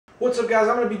What's up, guys?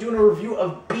 I'm going to be doing a review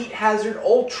of Beat Hazard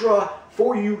Ultra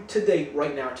for you today,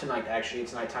 right now, tonight. Actually,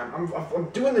 it's nighttime. I'm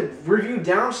doing the review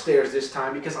downstairs this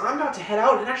time because I'm about to head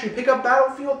out and actually pick up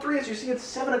Battlefield 3. As you see, it's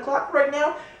 7 o'clock right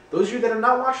now. Those of you that are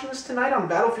not watching this tonight on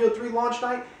Battlefield 3 launch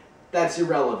night, that's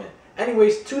irrelevant.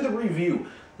 Anyways, to the review.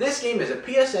 This game is a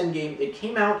PSN game. It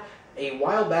came out a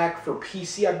while back for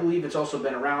PC, I believe. It's also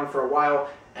been around for a while.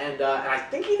 And I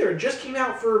think either it just came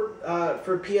out for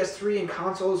PS3 and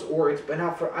consoles, or it's been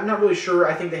out for, I'm not really sure.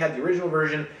 I think they had the original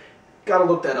version. Gotta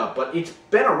look that up. But it's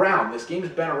been around. This game's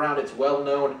been around. It's well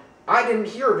known. I didn't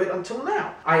hear of it until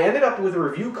now. I ended up with a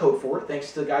review code for it,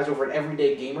 thanks to the guys over at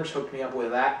Everyday Gamers. Hooked me up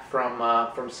with that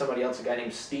from somebody else, a guy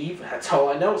named Steve. That's all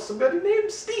I know. Somebody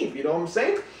named Steve, you know what I'm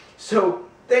saying? So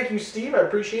thank you, Steve. I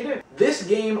appreciate it. This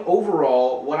game,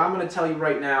 overall, what I'm going to tell you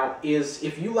right now is,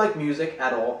 if you like music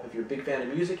at all, if you're a big fan of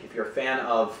music, if you're a fan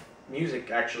of music,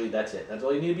 actually, that's it. That's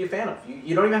all you need to be a fan of.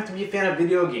 You don't even have to be a fan of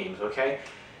video games, okay?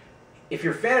 If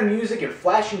you're a fan of music and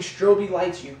flashing strobe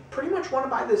lights, you pretty much want to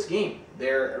buy this game.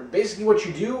 Basically what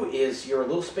you do is, you're a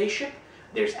little spaceship.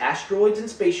 There's asteroids and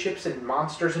spaceships and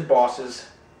monsters and bosses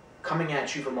coming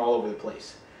at you from all over the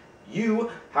place. You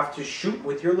have to shoot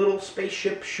with your little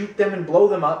spaceship, shoot them and blow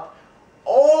them up,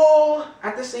 all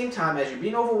at the same time as you're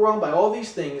being overwhelmed by all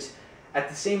these things, at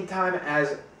the same time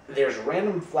as there's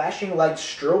random flashing lights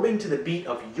strobing to the beat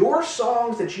of your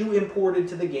songs that you imported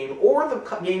to the game, or the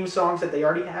game songs that they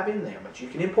already have in there, but you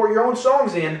can import your own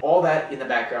songs in, all that in the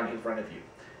background in front of you.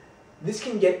 This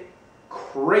can get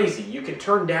crazy. You can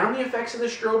turn down the effects of the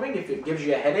strobing if it gives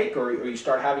you a headache, or you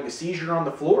start having a seizure on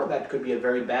the floor. That could be a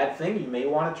very bad thing. You may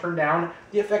want to turn down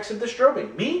the effects of the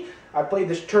strobing. Me, I played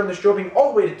this, turned the strobing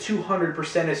all the way to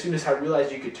 200% as soon as I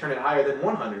realized you could turn it higher than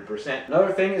 100%.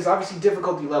 Another thing is obviously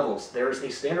difficulty levels. There is a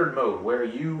standard mode where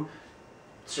you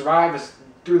survive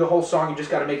through the whole song. You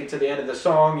just got to make it to the end of the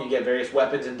song. You get various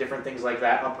weapons and different things like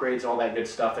that, upgrades, all that good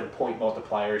stuff, and point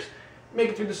multipliers. Make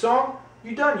it through the song,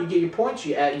 you're done. You get your points,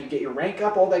 you get your rank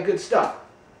up, all that good stuff.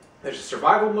 There's a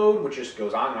survival mode, which just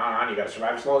goes on and on and on. You got to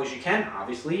survive as long as you can,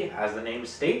 obviously, as the name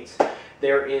states.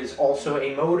 There is also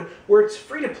a mode where it's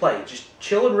free to play, just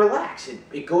chill and relax.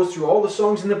 It goes through all the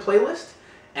songs in the playlist,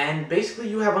 and basically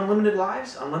you have unlimited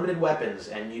lives, unlimited weapons,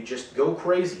 and you just go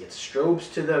crazy. It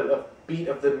strobes to the beat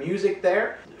of the music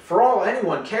there. For all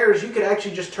anyone cares, you could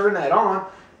actually just turn that on,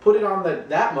 put it on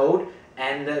that mode,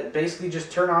 and basically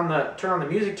just turn on the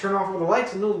music, turn off all the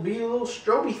lights, and there'll be a little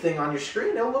stroby thing on your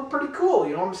screen. It'll look pretty cool,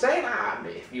 you know what I'm saying?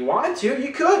 If you wanted to,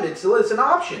 you could. It's an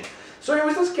option. So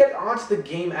anyways, let's get on to the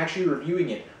game, actually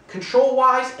reviewing it.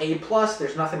 Control-wise, A+,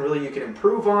 there's nothing really you can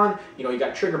improve on. You know, you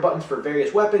got trigger buttons for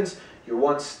various weapons. Your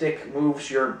one stick moves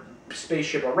your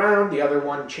spaceship around, the other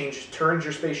one turns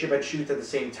your spaceship and shoots at the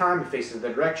same time. It faces the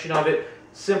direction of it.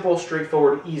 Simple,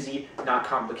 straightforward, easy, not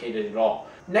complicated at all.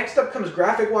 Next up comes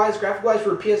graphic-wise. Graphic-wise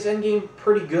for a PSN game,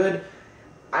 pretty good.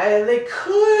 They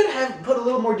could have put a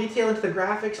little more detail into the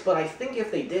graphics, but I think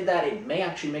if they did that, it may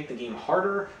actually make the game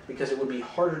harder, because it would be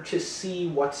harder to see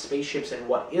what's spaceships and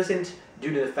what isn't,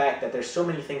 due to the fact that there's so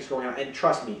many things going on. And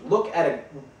trust me, look at a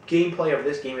gameplay of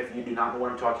this game if you do not know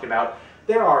what I'm talking about.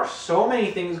 There are so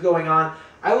many things going on.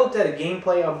 I looked at a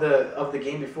gameplay of the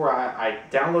game before I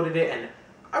downloaded it, and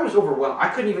I was overwhelmed. I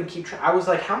couldn't even keep track. I was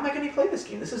like, how am I going to play this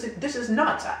game? This is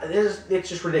nuts. It's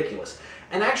just ridiculous.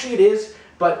 And actually it is,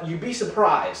 but you'd be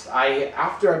surprised.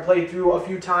 After I played through a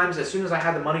few times, as soon as I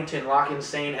had the money to unlock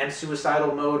Insane and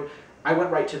Suicidal mode, I went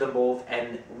right to them both,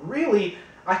 and really,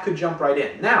 I could jump right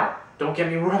in. Now, don't get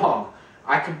me wrong.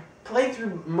 I could play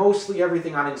through mostly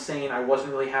everything on Insane. I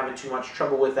wasn't really having too much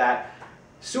trouble with that.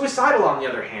 Suicidal, on the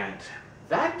other hand,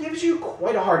 that gives you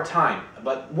quite a hard time.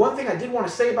 But one thing I did want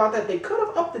to say about that, they could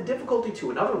have upped the difficulty to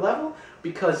another level,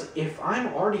 because if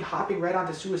I'm already hopping right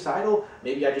onto Suicidal,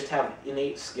 maybe I just have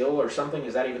innate skill or something.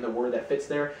 Is that even the word that fits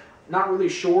there? Not really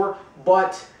sure,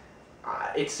 but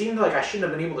it seemed like I shouldn't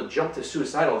have been able to jump to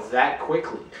Suicidal that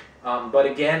quickly. But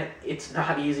again, it's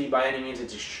not easy by any means.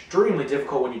 It's extremely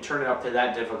difficult when you turn it up to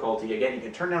that difficulty. Again, you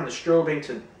can turn down the strobing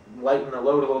to lighten the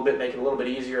load a little bit, make it a little bit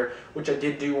easier, which I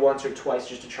did do once or twice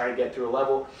just to try to get through a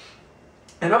level.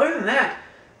 And other than that,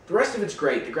 the rest of it's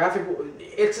great. The graphic,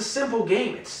 it's a simple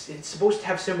game. It's supposed to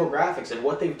have simple graphics, and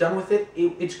what they've done with it,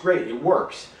 it's great. It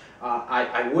works.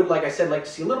 I would, like I said, like to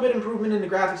see a little bit of improvement in the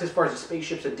graphics as far as the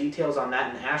spaceships and details on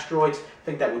that and asteroids. I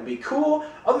think that would be cool.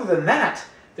 Other than that,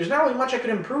 there's not really much I could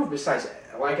improve besides,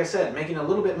 like I said, making it a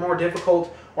little bit more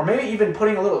difficult, or maybe even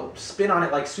putting a little spin on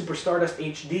it like Superstardust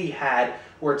HD had,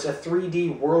 where it's a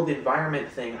 3D world environment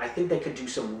thing. I think they could do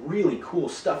some really cool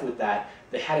stuff with that.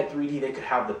 They had it 3D, they could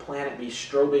have the planet be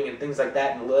strobing and things like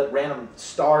that, and random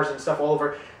stars and stuff all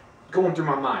over. going through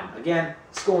my mind. Again,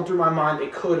 it's going through my mind.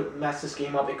 It could mess this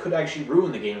game up. It could actually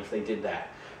ruin the game if they did that.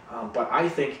 But I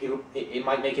think it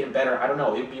might make it better. I don't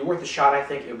know. It would be worth a shot, I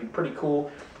think. It would be pretty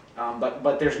cool.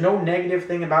 But there's no negative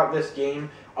thing about this game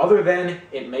other than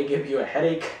it may give you a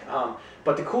headache.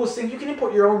 But the coolest thing, you can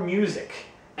import your own music.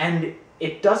 And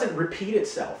it doesn't repeat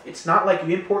itself. It's not like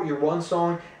you import your one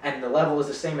song and the level is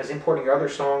the same as importing your other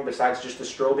song besides just the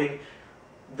strobing.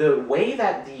 The way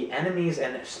that the enemies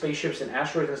and spaceships and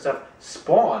asteroids and stuff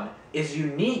spawn is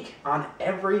unique on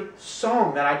every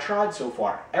song that I tried so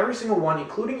far. Every single one,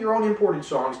 including your own imported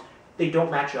songs, they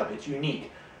don't match up. It's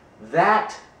unique.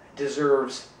 That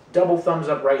deserves double thumbs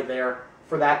up right there.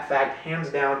 For that fact, hands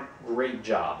down, great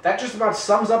job. That just about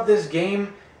sums up this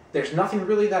game. There's nothing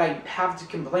really that I have to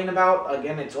complain about.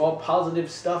 Again, it's all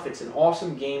positive stuff. It's an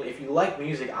awesome game. If you like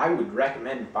music, I would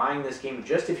recommend buying this game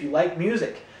just if you like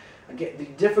music. Again, the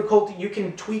difficulty, you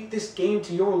can tweak this game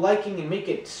to your liking and make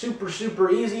it super,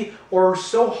 super easy, or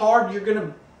so hard you're going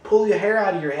to pull your hair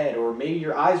out of your head, or maybe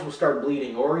your eyes will start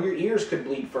bleeding, or your ears could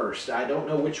bleed first. I don't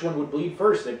know which one would bleed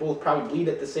first. They both probably bleed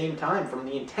at the same time from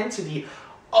the intensity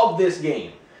of this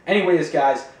game. Anyways,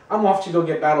 guys, I'm off to go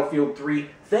get Battlefield 3.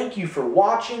 Thank you for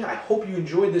watching. I hope you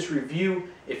enjoyed this review.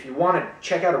 If you want to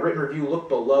check out a written review, look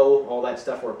below, all that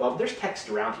stuff, or above. There's text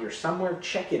around here somewhere.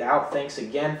 Check it out. Thanks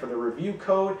again for the review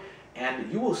code,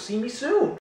 and you will see me soon.